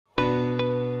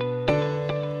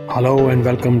Hello and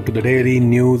welcome to the Daily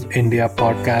News India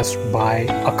podcast by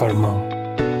Akarma.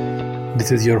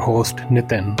 This is your host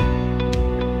Nitin.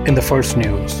 In the first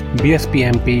news, BSP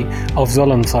MP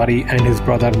Afzal Ansari and his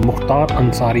brother Mukhtar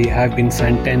Ansari have been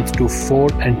sentenced to 4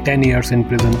 and 10 years in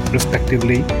prison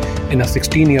respectively in a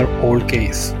 16-year-old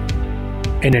case.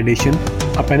 In addition,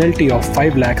 a penalty of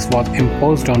 5 lakhs was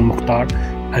imposed on Mukhtar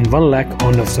and 1 lakh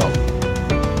on Afzal.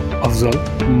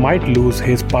 Afzal might lose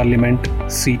his parliament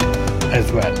seat as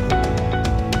well.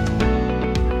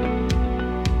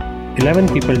 11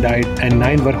 people died and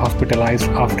 9 were hospitalised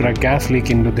after a gas leak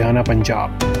in Ludhiana, Punjab.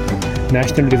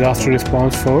 National Disaster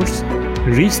Response Force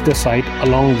reached the site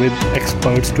along with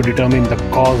experts to determine the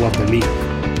cause of the leak.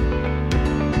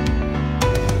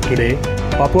 Today,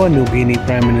 Papua New Guinea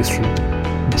Prime Minister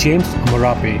James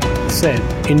Marape said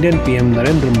Indian PM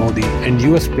Narendra Modi and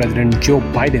US President Joe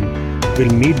Biden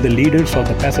will meet the leaders of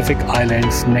the Pacific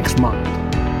Islands next month.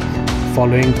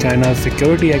 Following China's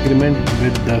security agreement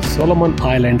with the Solomon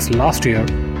Islands last year,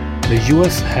 the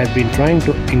US has been trying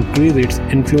to increase its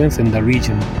influence in the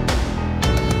region.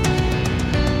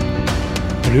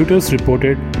 Reuters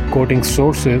reported, quoting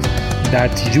sources,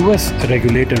 that US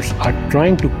regulators are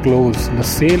trying to close the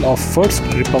sale of First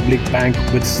Republic Bank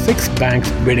with 6 banks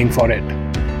bidding for it.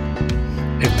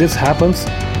 If this happens,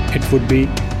 it would be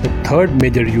the third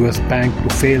major US bank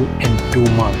to fail in 2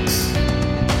 months.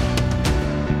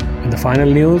 In the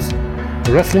final news,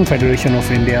 the Wrestling Federation of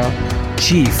India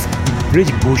Chief Brij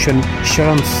Bhushan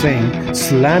Sharan Singh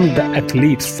slammed the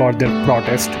athletes for their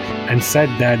protest and said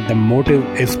that the motive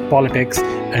is politics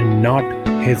and not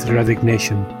his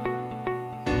resignation.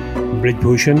 Brij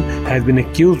Bhushan has been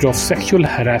accused of sexual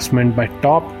harassment by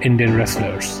top Indian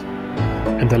wrestlers.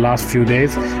 In the last few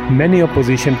days, many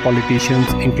opposition politicians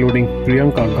including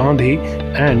Priyanka Gandhi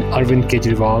and Arvind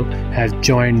Kejriwal has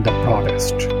joined the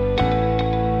protest.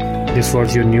 This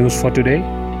was your news for today.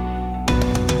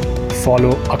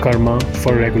 Follow Akarma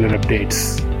for regular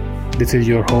updates. This is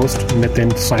your host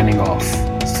Nitin signing off.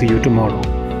 See you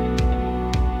tomorrow.